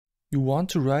You want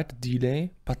to write a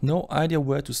delay, but no idea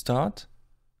where to start?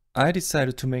 I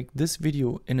decided to make this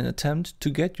video in an attempt to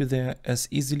get you there as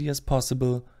easily as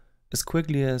possible, as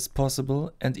quickly as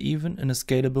possible, and even in a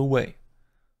scalable way.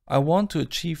 I want to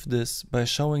achieve this by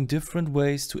showing different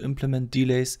ways to implement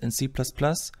delays in C++,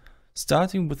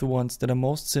 starting with the ones that are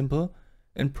most simple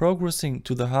and progressing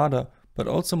to the harder but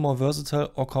also more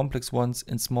versatile or complex ones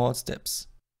in small steps.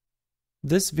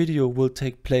 This video will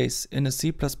take place in a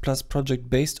C++ project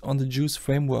based on the Juice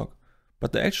framework,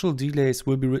 but the actual delays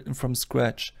will be written from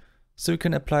scratch, so you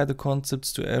can apply the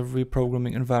concepts to every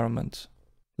programming environment.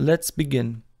 Let's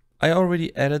begin. I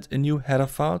already added a new header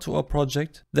file to our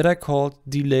project that I called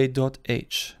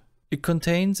delay.h. It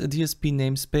contains a DSP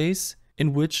namespace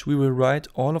in which we will write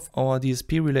all of our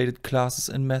DSP related classes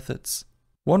and methods.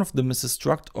 One of them is a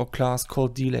struct or class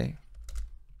called delay.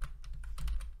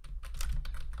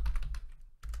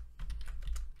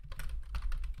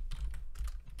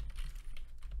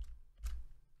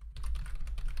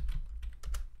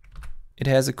 It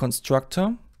has a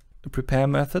constructor, a prepare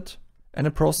method, and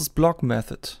a ProcessBlock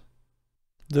method.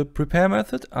 The prepare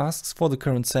method asks for the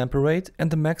current sample rate and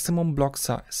the maximum block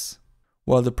size,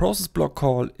 while the ProcessBlock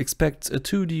call expects a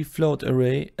 2D float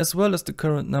array as well as the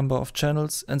current number of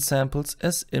channels and samples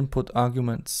as input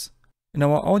arguments. In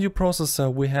our audio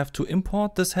processor we have to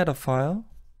import this header file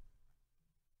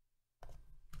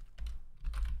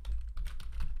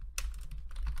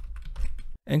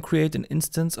and create an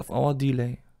instance of our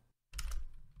delay.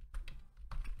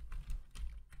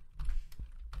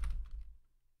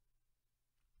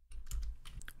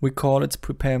 We call its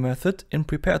prepare method in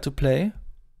prepare to play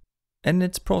and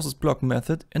its ProcessBlock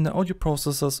method in the audio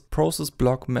processor's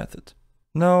ProcessBlock method.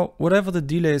 Now, whatever the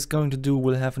delay is going to do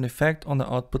will have an effect on the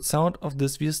output sound of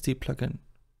this VST plugin.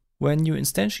 When you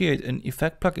instantiate an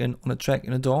effect plugin on a track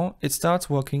in a DAW, it starts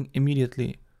working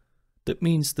immediately. That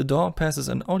means the DAW passes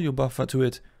an audio buffer to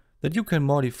it that you can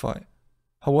modify.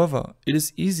 However, it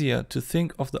is easier to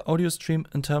think of the audio stream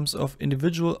in terms of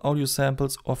individual audio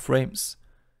samples or frames.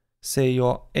 Say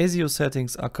your ASIO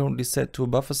settings are currently set to a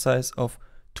buffer size of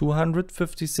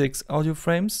 256 audio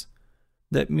frames.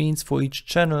 That means for each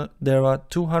channel there are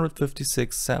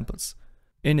 256 samples.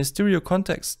 In a stereo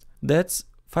context, that's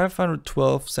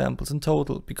 512 samples in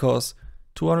total, because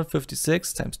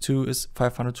 256 times 2 is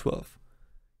 512.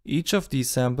 Each of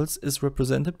these samples is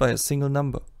represented by a single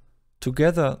number.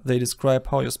 Together they describe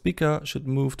how your speaker should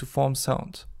move to form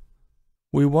sound.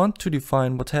 We want to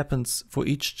define what happens for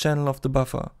each channel of the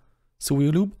buffer, so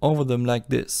we loop over them like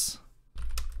this.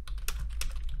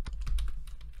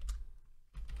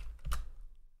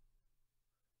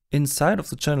 Inside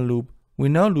of the channel loop, we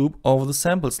now loop over the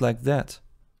samples like that.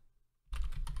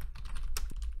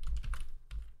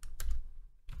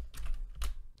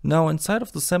 Now inside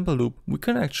of the sample loop, we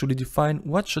can actually define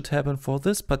what should happen for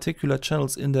this particular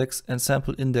channel's index and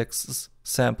sample index's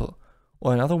sample,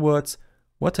 or in other words,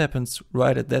 what happens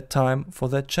right at that time for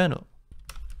that channel.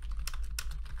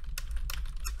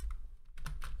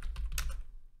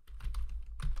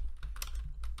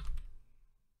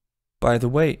 By the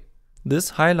way,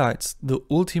 this highlights the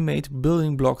ultimate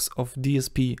building blocks of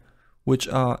DSP, which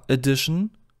are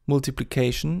addition,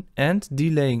 multiplication, and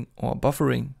delaying or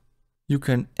buffering. You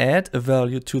can add a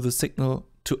value to the signal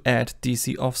to add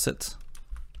DC offset.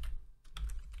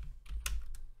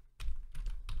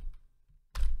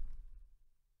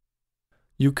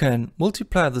 You can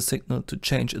multiply the signal to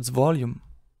change its volume.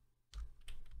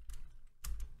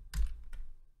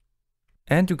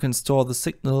 And you can store the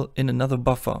signal in another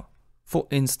buffer, for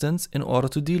instance, in order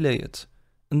to delay it.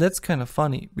 And that's kind of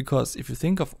funny, because if you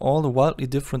think of all the wildly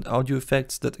different audio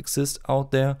effects that exist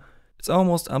out there, it's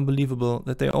almost unbelievable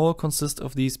that they all consist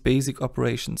of these basic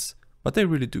operations, but they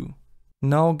really do.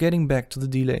 Now getting back to the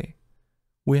delay.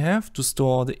 We have to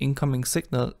store the incoming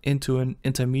signal into an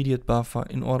intermediate buffer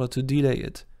in order to delay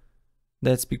it.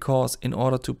 That's because in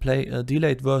order to play a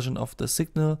delayed version of the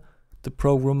signal, the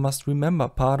program must remember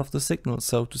part of the signal,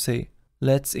 so to say.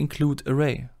 Let's include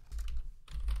array,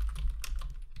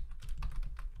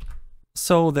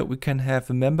 so that we can have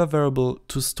a member variable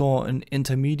to store an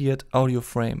intermediate audio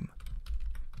frame.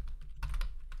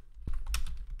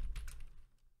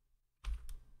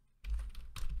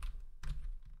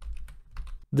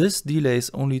 This delay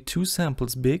is only 2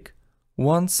 samples big,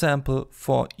 1 sample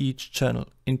for each channel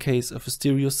in case of a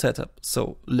stereo setup,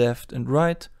 so left and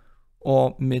right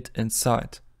or mid and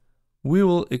side. We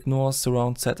will ignore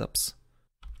surround setups.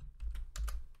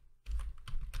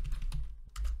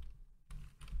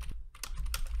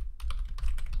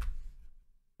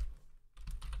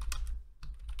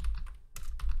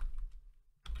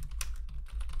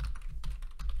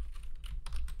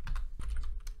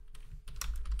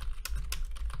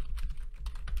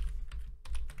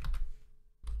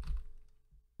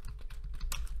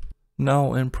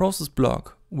 Now in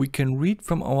ProcessBlock, we can read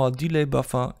from our delay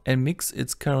buffer and mix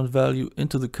its current value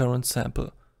into the current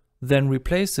sample, then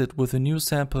replace it with a new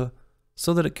sample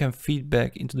so that it can feed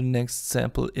back into the next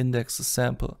sample index's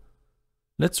sample.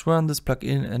 Let's run this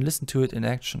plugin and listen to it in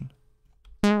action.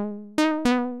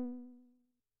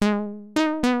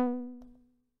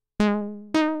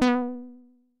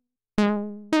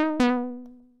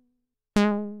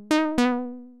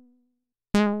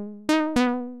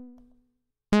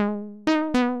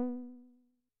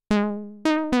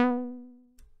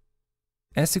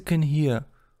 As you can hear,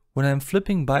 when I'm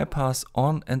flipping bypass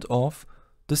on and off,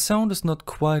 the sound is not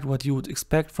quite what you would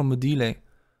expect from a delay.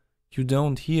 You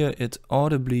don't hear it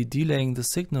audibly delaying the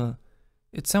signal.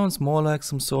 It sounds more like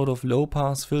some sort of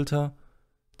low-pass filter.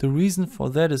 The reason for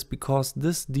that is because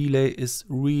this delay is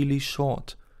really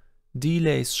short.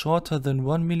 Delays shorter than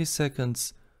 1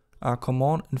 millisecond are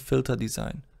common in filter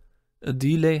design. A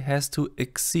delay has to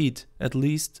exceed at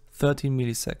least 13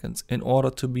 milliseconds in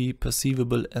order to be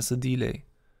perceivable as a delay.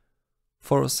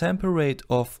 For a sample rate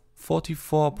of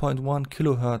 44.1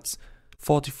 kHz,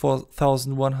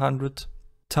 44,100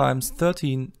 times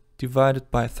 13 divided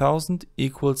by 1000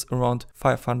 equals around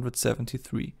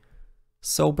 573.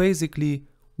 So basically,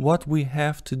 what we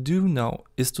have to do now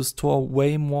is to store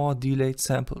way more delayed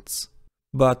samples.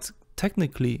 But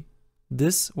technically,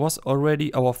 this was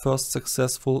already our first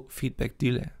successful feedback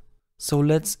delay. So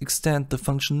let's extend the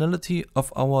functionality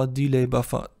of our delay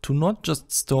buffer to not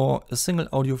just store a single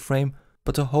audio frame,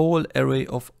 but a whole array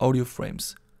of audio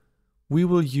frames. We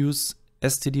will use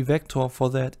std vector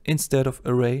for that instead of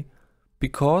array,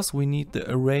 because we need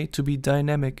the array to be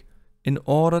dynamic in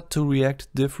order to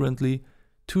react differently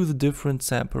to the different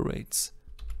sample rates.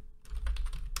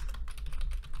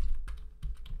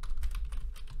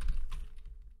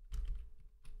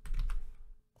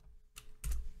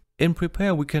 In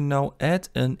prepare, we can now add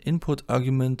an input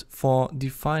argument for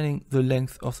defining the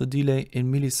length of the delay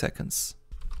in milliseconds.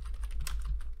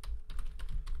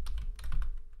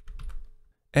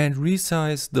 And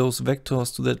resize those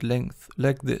vectors to that length,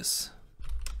 like this.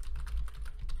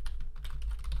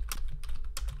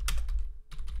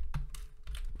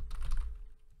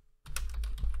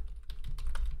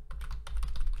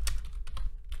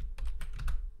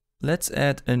 Let's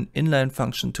add an inline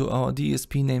function to our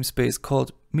DSP namespace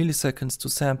called milliseconds to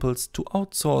samples to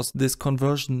outsource this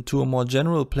conversion to a more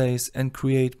general place and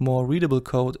create more readable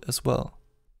code as well.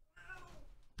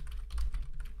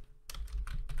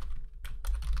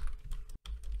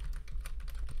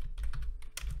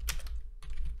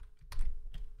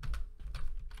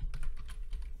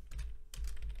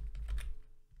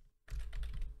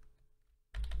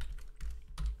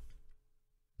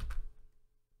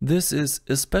 This is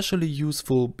especially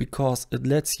useful because it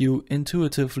lets you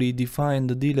intuitively define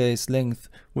the delay's length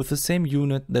with the same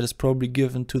unit that is probably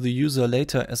given to the user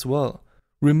later as well.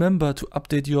 Remember to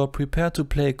update your prepare to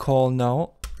play call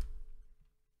now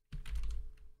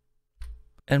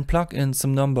and plug in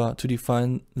some number to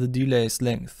define the delay's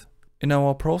length. In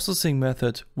our processing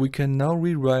method, we can now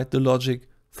rewrite the logic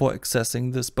for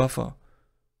accessing this buffer.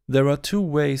 There are two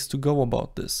ways to go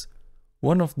about this.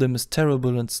 One of them is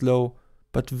terrible and slow,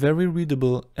 but very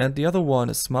readable, and the other one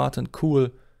is smart and cool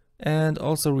and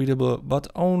also readable, but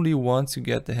only once you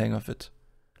get the hang of it.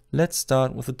 Let's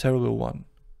start with the terrible one.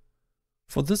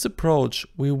 For this approach,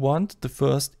 we want the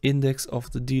first index of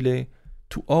the delay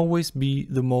to always be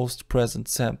the most present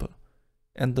sample,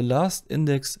 and the last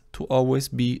index to always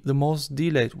be the most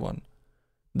delayed one.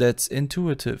 That's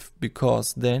intuitive,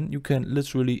 because then you can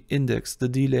literally index the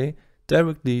delay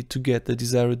directly to get the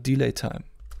desired delay time.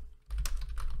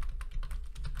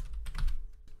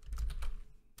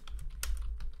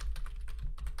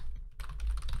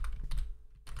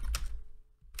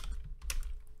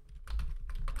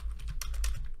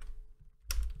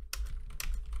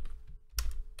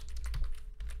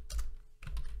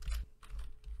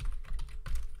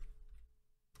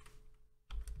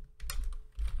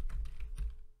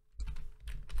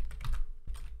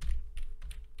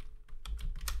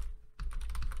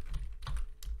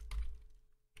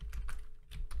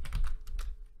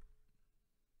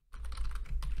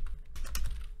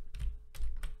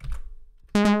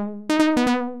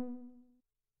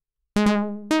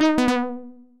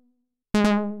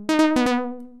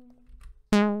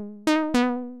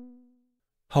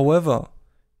 However,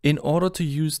 in order to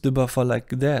use the buffer like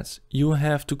that, you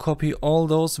have to copy all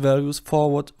those values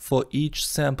forward for each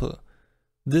sample.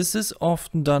 This is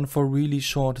often done for really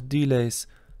short delays,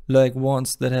 like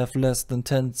ones that have less than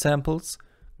 10 samples.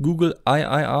 Google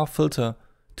IIR filter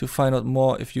to find out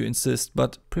more if you insist,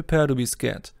 but prepare to be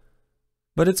scared.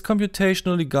 But it's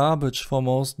computationally garbage for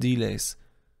most delays.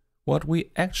 What we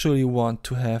actually want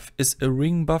to have is a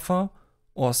ring buffer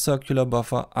or circular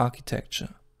buffer architecture.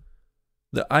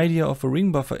 The idea of a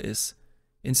ring buffer is,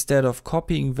 instead of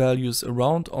copying values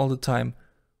around all the time,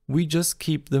 we just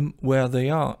keep them where they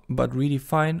are, but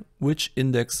redefine which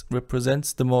index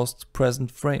represents the most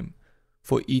present frame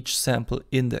for each sample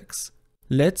index.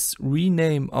 Let's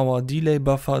rename our delay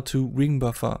buffer to ring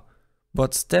buffer,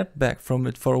 but step back from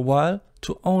it for a while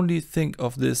to only think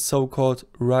of this so-called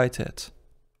write-head.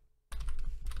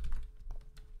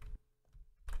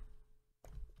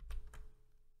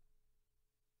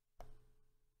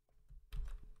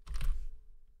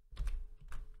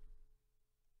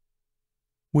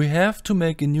 We have to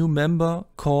make a new member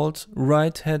called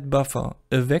write-head buffer,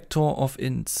 a vector of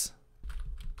ints.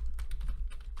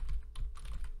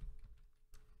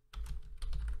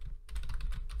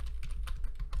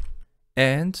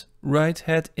 And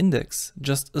write-head index,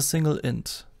 just a single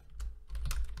int.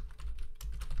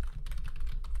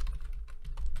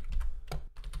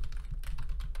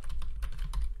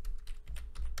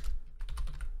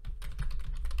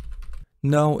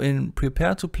 Now in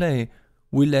prepare to play,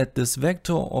 we let this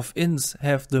vector of ints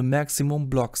have the maximum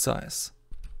block size.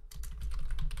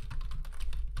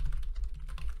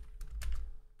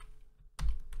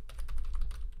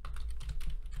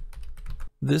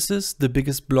 This is the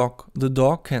biggest block the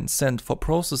dog can send for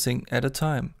processing at a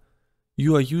time.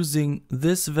 You are using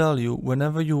this value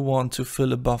whenever you want to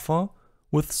fill a buffer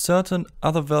with certain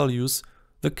other values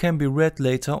that can be read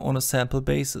later on a sample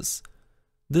basis.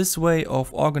 This way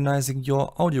of organizing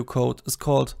your audio code is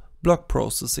called block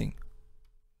processing.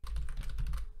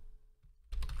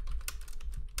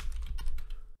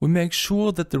 We make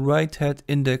sure that the write-head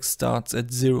index starts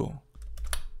at 0.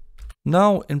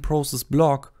 Now in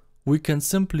ProcessBlock, we can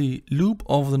simply loop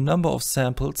over the number of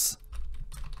samples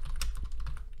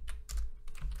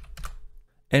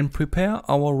and prepare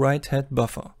our write-head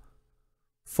buffer.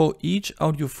 For each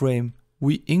audio frame,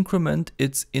 we increment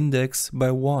its index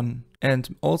by 1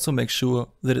 and also make sure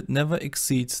that it never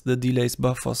exceeds the delay's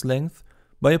buffer's length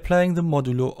by applying the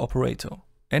modulo operator.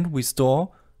 And we store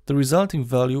the resulting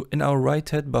value in our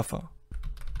write-head buffer.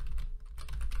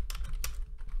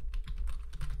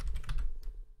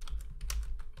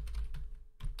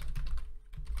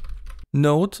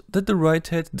 Note that the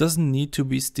write-head doesn't need to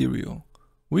be stereo.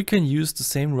 We can use the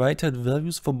same write-head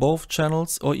values for both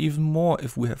channels or even more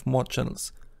if we have more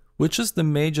channels, which is the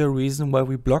major reason why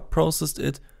we block processed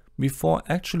it before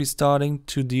actually starting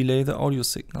to delay the audio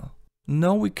signal.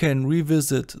 Now we can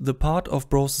revisit the part of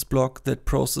ProcessBlock that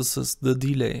processes the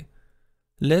delay.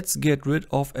 Let's get rid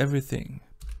of everything.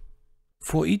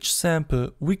 For each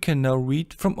sample, we can now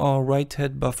read from our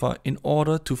write-head buffer in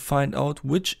order to find out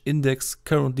which index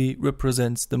currently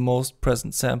represents the most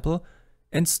present sample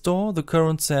and store the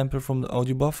current sample from the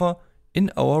audio buffer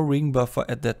in our ring buffer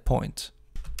at that point.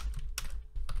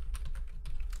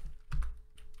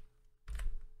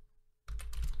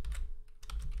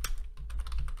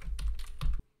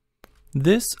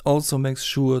 This also makes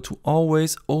sure to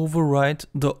always overwrite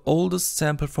the oldest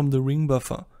sample from the ring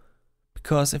buffer.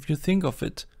 Because if you think of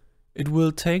it, it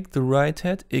will take the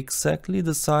write-head exactly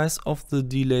the size of the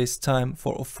delay's time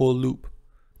for a full loop.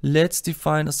 Let's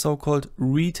define a so-called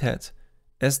read-head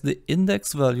as the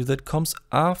index value that comes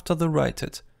after the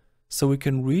write-head, so we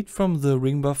can read from the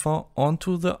ring buffer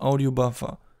onto the audio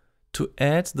buffer to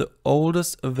add the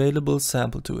oldest available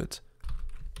sample to it.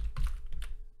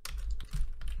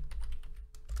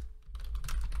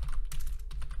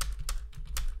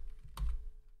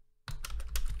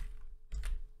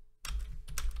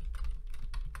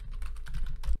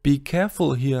 Be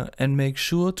careful here and make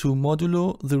sure to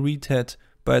modulo the read-head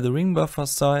by the ring buffer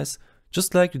size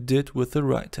just like you did with the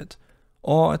write-head,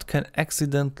 or it can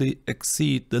accidentally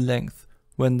exceed the length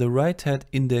when the write-head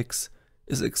index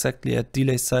is exactly at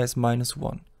delay size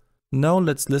 -1. Now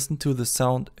let's listen to the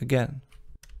sound again.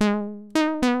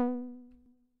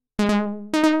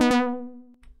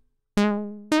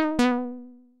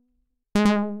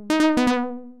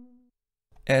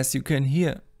 As you can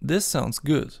hear, this sounds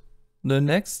good. The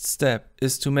next step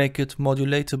is to make it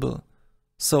modulatable.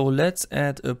 So let's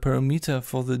add a parameter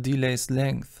for the delay's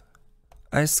length.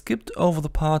 I skipped over the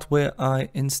part where I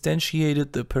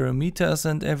instantiated the parameters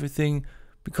and everything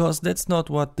because that's not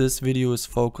what this video is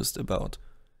focused about.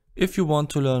 If you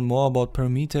want to learn more about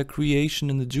parameter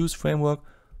creation in the Juice framework,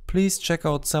 please check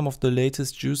out some of the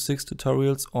latest Juice 6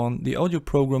 tutorials on the Audio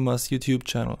Programmer's YouTube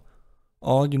channel.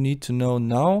 All you need to know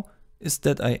now is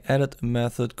that I added a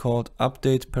method called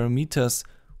update parameters,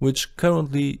 which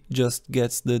currently just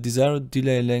gets the desired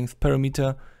delay length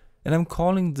parameter, and I'm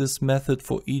calling this method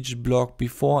for each block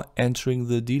before entering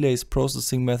the delays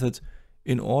processing method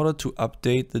in order to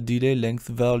update the delay length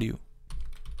value.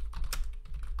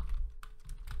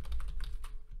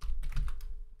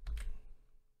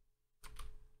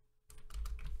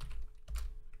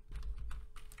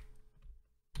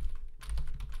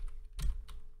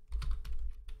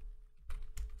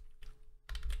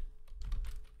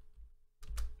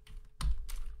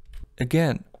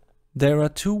 Again, there are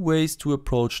two ways to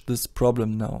approach this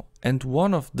problem now, and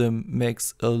one of them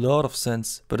makes a lot of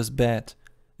sense but is bad,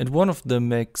 and one of them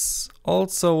makes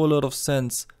also a lot of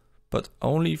sense, but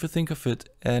only if you think of it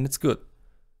and it's good.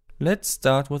 Let's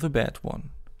start with the bad one.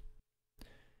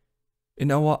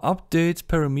 In our update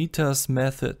parameters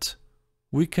method,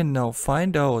 we can now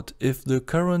find out if the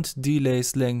current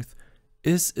delay's length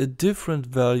is a different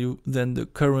value than the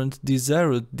current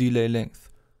desired delay length.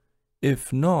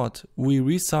 If not, we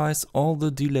resize all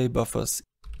the delay buffers.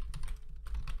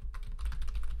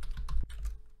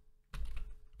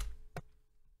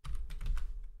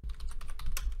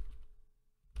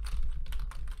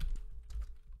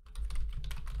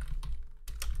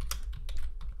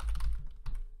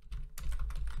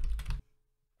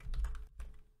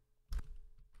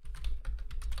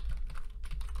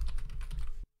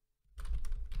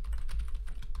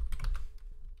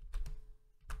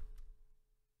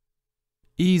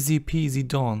 Easy peasy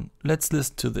done. Let's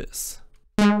listen to this.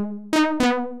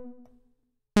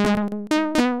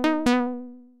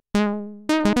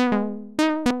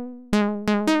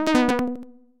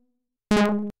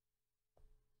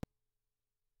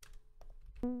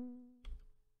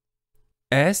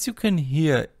 As you can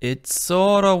hear, it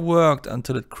sorta worked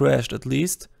until it crashed at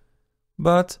least,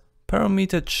 but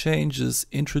parameter changes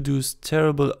introduce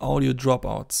terrible audio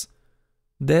dropouts.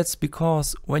 That's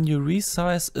because when you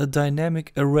resize a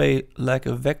dynamic array like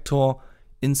a vector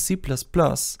in C++,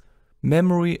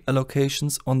 memory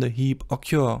allocations on the heap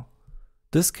occur.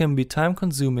 This can be time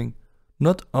consuming,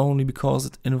 not only because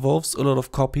it involves a lot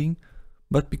of copying,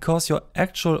 but because your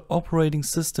actual operating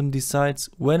system decides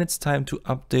when it's time to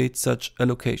update such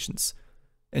allocations,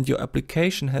 and your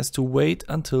application has to wait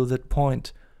until that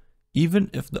point, even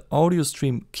if the audio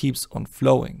stream keeps on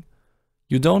flowing.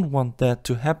 You don't want that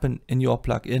to happen in your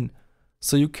plugin,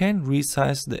 so you can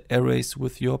resize the arrays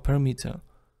with your parameter.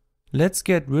 Let's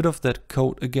get rid of that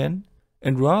code again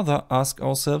and rather ask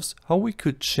ourselves how we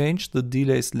could change the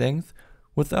delay's length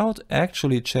without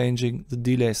actually changing the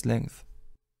delay's length.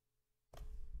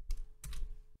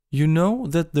 You know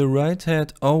that the write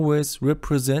head always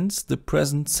represents the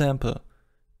present sample,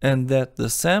 and that the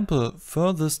sample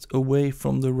furthest away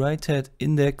from the write head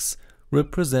index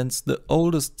represents the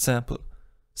oldest sample.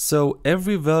 So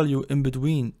every value in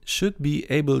between should be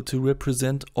able to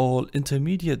represent all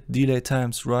intermediate delay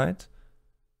times, right?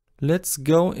 Let's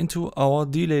go into our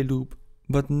delay loop,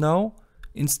 but now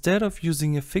instead of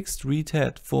using a fixed read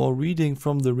head for reading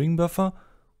from the ring buffer,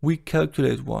 we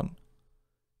calculate one.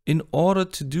 In order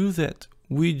to do that,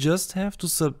 we just have to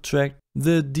subtract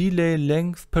the delay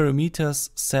length parameter's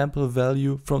sample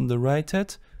value from the write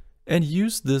head and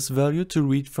use this value to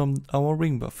read from our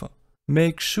ring buffer.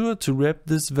 Make sure to wrap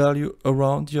this value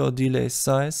around your delay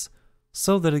size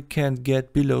so that it can't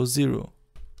get below 0.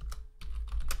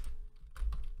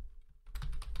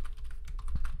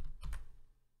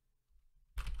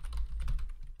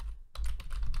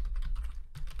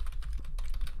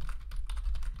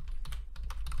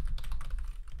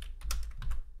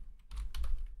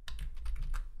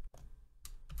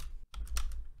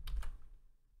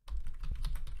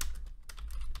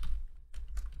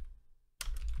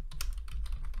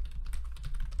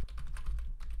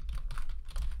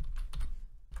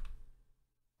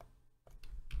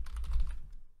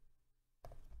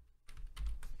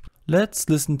 Let's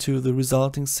listen to the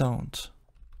resulting sound.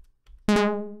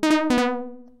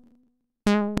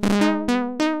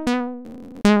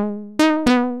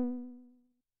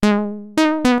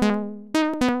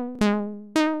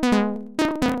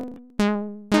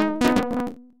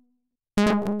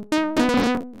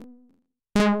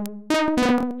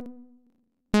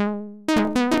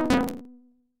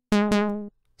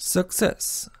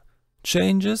 Success!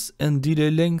 Changes in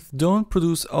delay length don't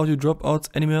produce audio dropouts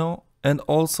anymore and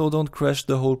also don't crash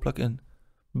the whole plugin.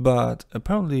 But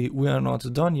apparently we are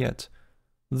not done yet.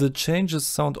 The changes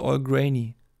sound all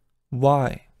grainy.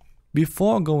 Why?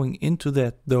 Before going into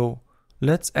that though,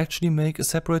 let's actually make a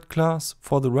separate class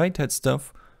for the write head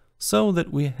stuff so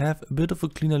that we have a bit of a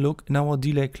cleaner look in our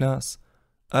delay class.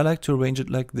 I like to arrange it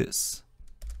like this.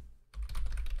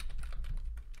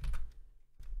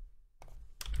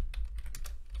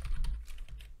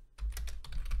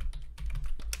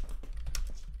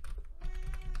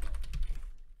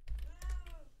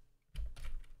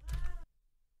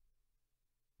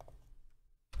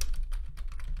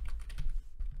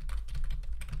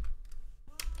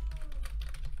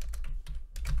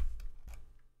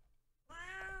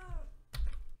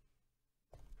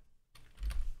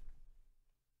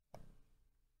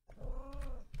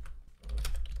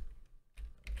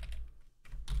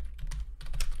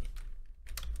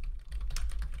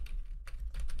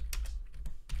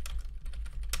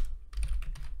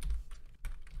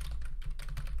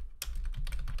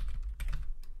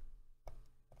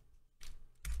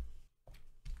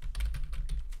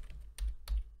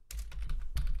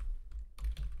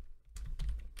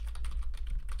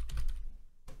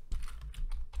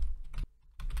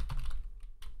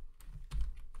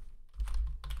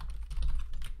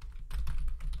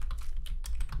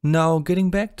 Now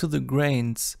getting back to the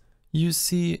grains, you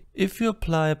see if you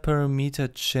apply a parameter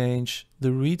change,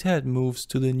 the read head moves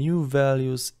to the new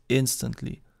values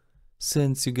instantly.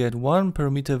 Since you get one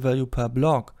parameter value per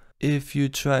block, if you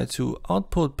try to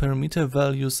output parameter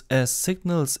values as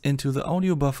signals into the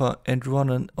audio buffer and run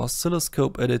an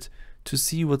oscilloscope at it to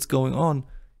see what's going on,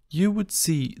 you would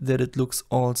see that it looks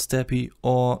all steppy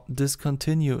or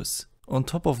discontinuous. On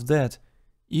top of that,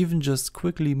 even just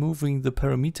quickly moving the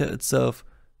parameter itself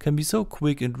can be so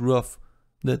quick and rough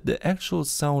that the actual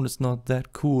sound is not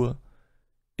that cool.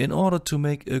 In order to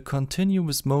make a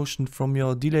continuous motion from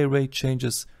your delay rate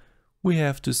changes, we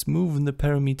have to smoothen the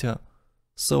parameter.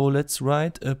 So let's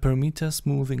write a parameter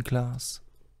smoothing class.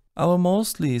 I will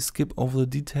mostly skip over the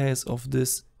details of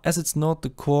this as it's not the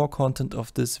core content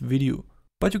of this video,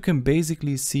 but you can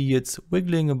basically see it's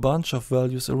wiggling a bunch of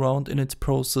values around in its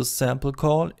process sample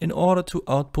call in order to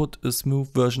output a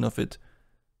smooth version of it.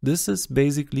 This is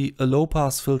basically a low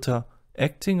pass filter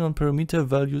acting on parameter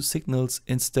value signals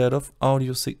instead of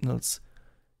audio signals.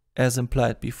 As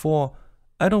implied before,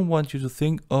 I don't want you to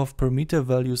think of parameter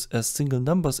values as single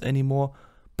numbers anymore,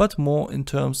 but more in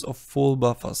terms of full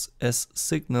buffers as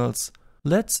signals.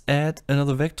 Let's add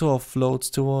another vector of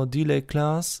floats to our delay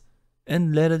class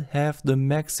and let it have the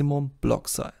maximum block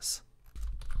size.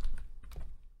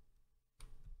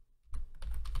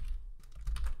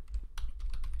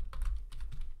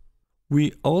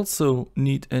 We also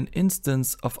need an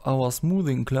instance of our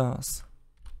smoothing class.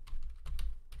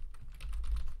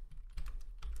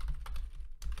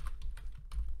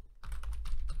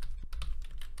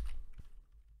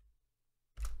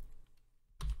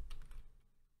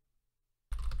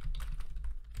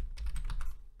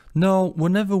 Now,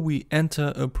 whenever we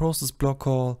enter a process block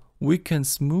call, we can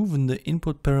smoothen the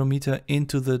input parameter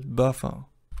into the buffer.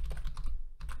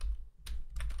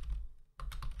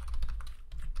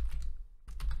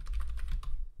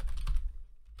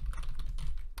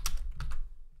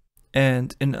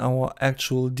 And in our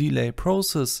actual delay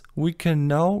process, we can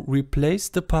now replace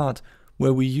the part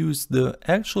where we use the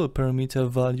actual parameter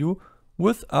value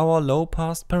with our low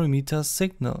pass parameter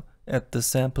signal at the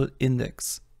sample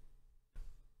index.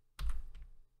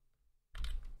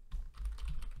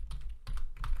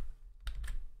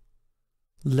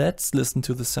 Let's listen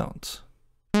to the sound.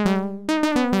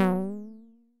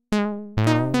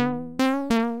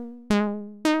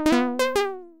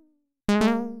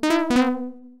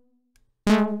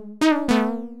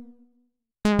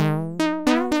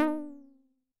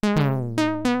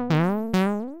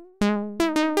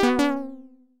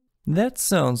 That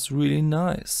sounds really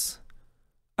nice.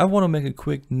 I want to make a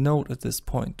quick note at this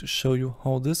point to show you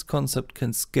how this concept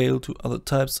can scale to other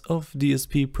types of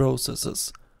DSP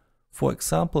processors. For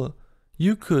example,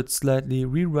 you could slightly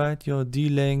rewrite your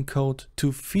delaying code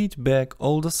to feed back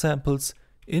older samples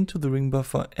into the ring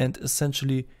buffer and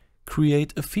essentially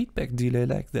create a feedback delay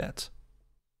like that.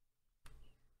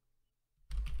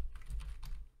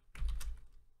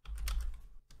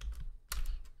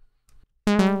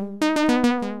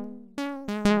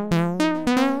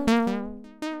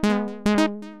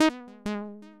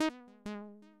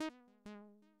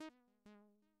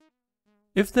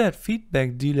 If that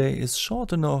feedback delay is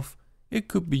short enough, it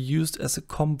could be used as a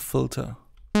comp filter.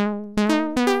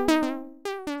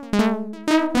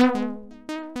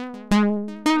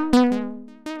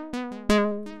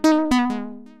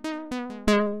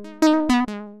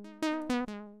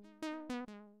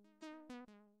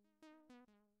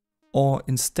 Or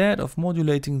instead of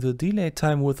modulating the delay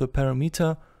time with a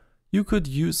parameter, you could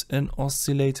use an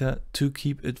oscillator to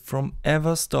keep it from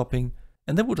ever stopping,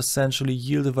 and that would essentially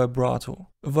yield a vibrato.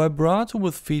 A vibrato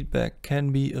with feedback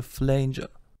can be a flanger,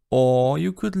 or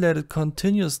you could let it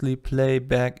continuously play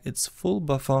back its full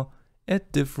buffer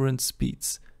at different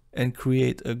speeds and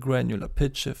create a granular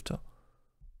pitch shifter.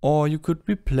 Or you could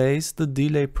replace the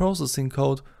delay processing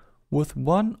code with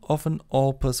one of an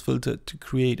all-pass filter to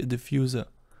create a diffuser.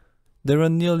 There are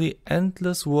nearly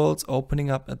endless worlds opening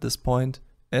up at this point,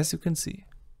 as you can see.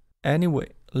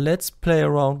 Anyway, let's play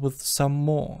around with some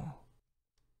more.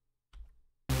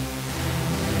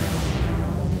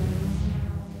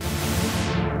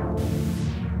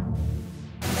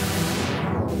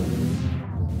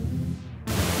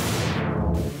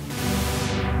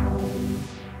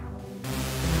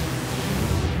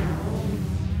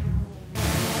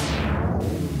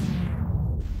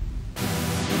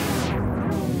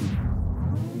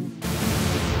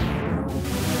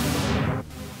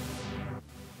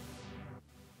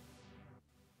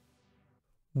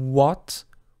 What?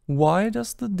 Why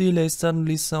does the delay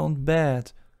suddenly sound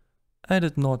bad? I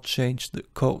did not change the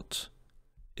code.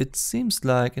 It seems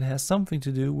like it has something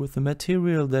to do with the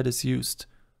material that is used.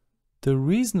 The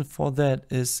reason for that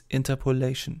is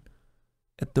interpolation.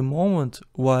 At the moment,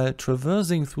 while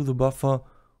traversing through the buffer,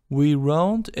 we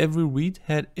round every read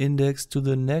head index to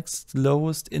the next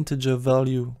lowest integer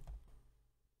value.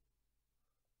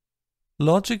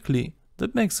 Logically,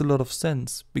 that makes a lot of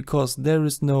sense, because there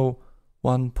is no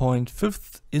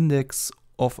 1.5th index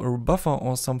of a buffer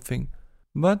or something,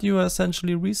 but you are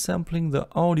essentially resampling the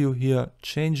audio here,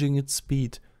 changing its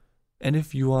speed. And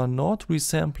if you are not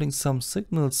resampling some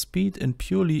signal speed in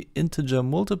purely integer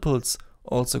multiples,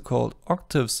 also called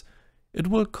octaves, it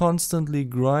will constantly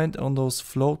grind on those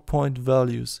float point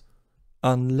values,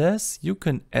 unless you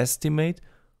can estimate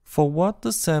for what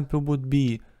the sample would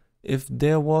be if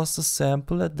there was a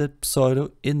sample at that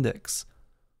pseudo index.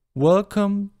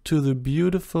 Welcome to the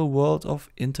beautiful world of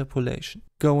interpolation.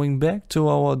 Going back to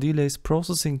our delays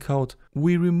processing code,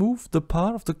 we remove the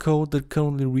part of the code that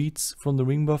currently reads from the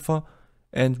ring buffer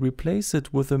and replace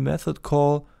it with a method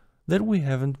call that we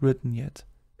haven't written yet.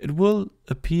 It will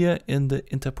appear in the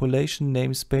interpolation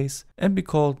namespace and be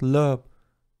called LERP,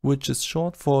 which is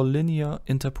short for linear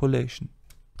interpolation.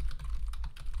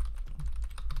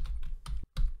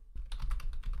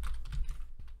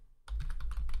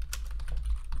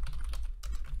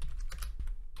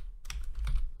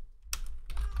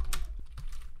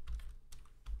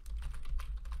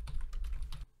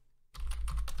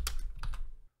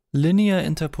 Linear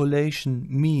interpolation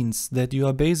means that you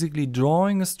are basically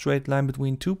drawing a straight line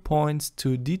between 2 points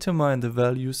to determine the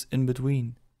values in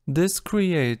between. This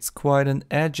creates quite an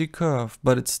edgy curve,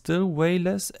 but it's still way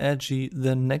less edgy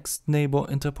than next neighbor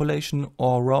interpolation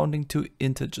or rounding to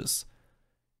integers.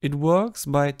 It works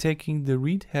by taking the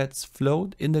read head's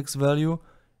float index value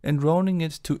and rounding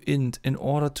it to int in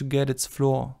order to get its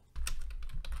floor.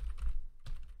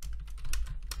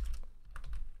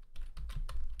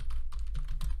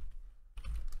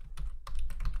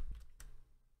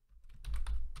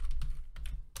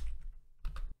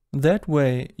 That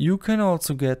way you can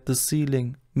also get the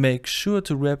ceiling. Make sure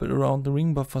to wrap it around the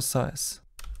ring buffer size.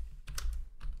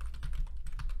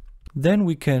 Then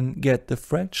we can get the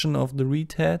fraction of the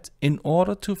read head in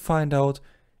order to find out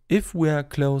if we are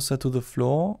closer to the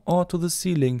floor or to the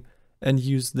ceiling, and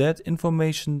use that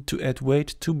information to add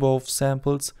weight to both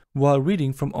samples while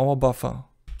reading from our buffer.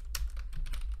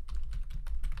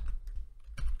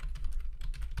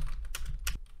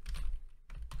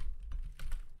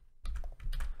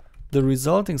 The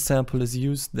resulting sample is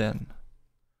used then.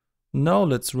 Now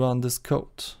let's run this code.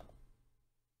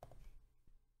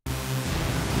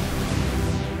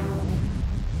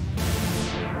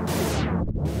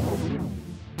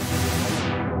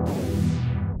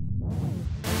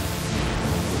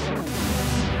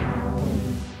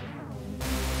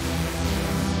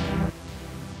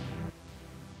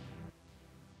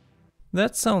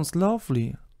 That sounds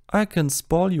lovely. I can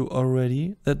spoil you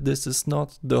already that this is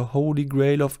not the holy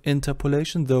grail of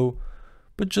interpolation though,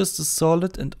 but just a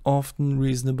solid and often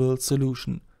reasonable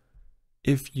solution.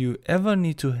 If you ever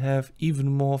need to have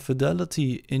even more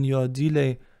fidelity in your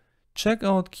delay, check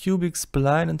out cubic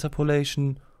spline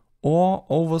interpolation or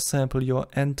oversample your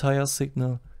entire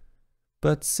signal.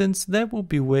 But since that would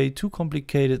be way too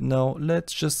complicated now,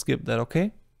 let's just skip that,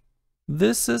 okay?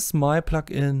 This is my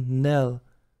plugin Nell,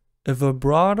 a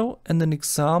vibrato and an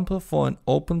example for an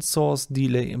open source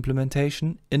delay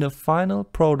implementation in a final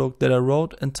product that I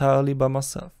wrote entirely by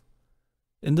myself.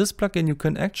 In this plugin you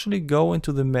can actually go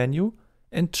into the menu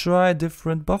and try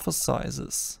different buffer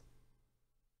sizes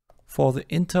for the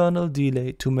internal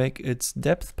delay to make its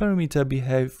depth parameter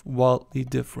behave wildly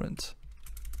different.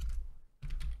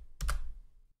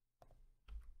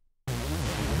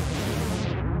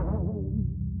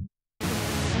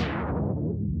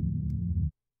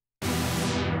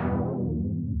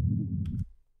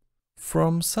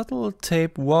 From subtle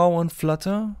tape wow and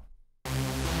flutter,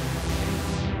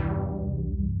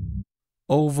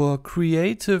 over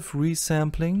creative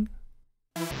resampling,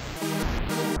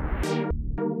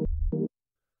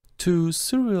 to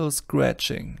serial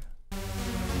scratching.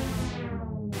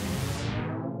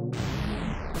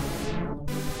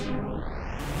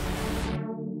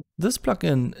 This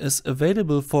plugin is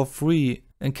available for free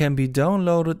and can be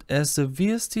downloaded as a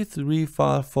VST3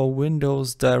 file for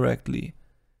Windows directly.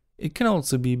 It can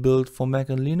also be built for Mac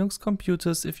and Linux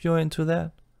computers if you're into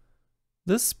that.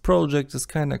 This project is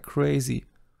kinda crazy.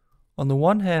 On the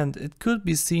one hand, it could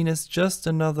be seen as just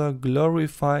another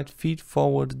glorified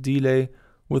feed-forward delay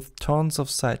with tons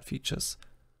of side features.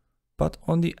 But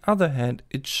on the other hand,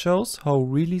 it shows how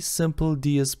really simple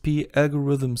DSP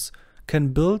algorithms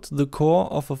can build the core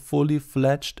of a fully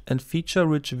fledged and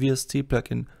feature-rich VST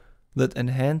plugin that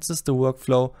enhances the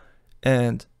workflow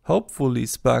and hopefully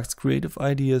sparks creative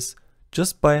ideas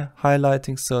just by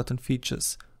highlighting certain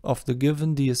features of the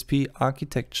given DSP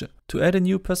architecture to add a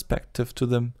new perspective to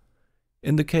them.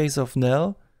 In the case of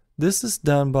NEL, this is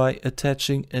done by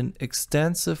attaching an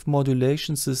extensive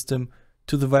modulation system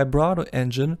to the Vibrato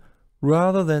engine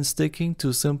rather than sticking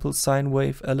to simple sine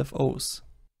wave LFOs.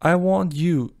 I want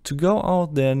you to go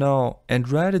out there now and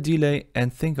write a delay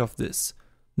and think of this.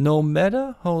 No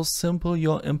matter how simple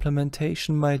your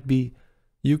implementation might be,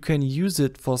 you can use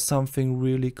it for something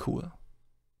really cool.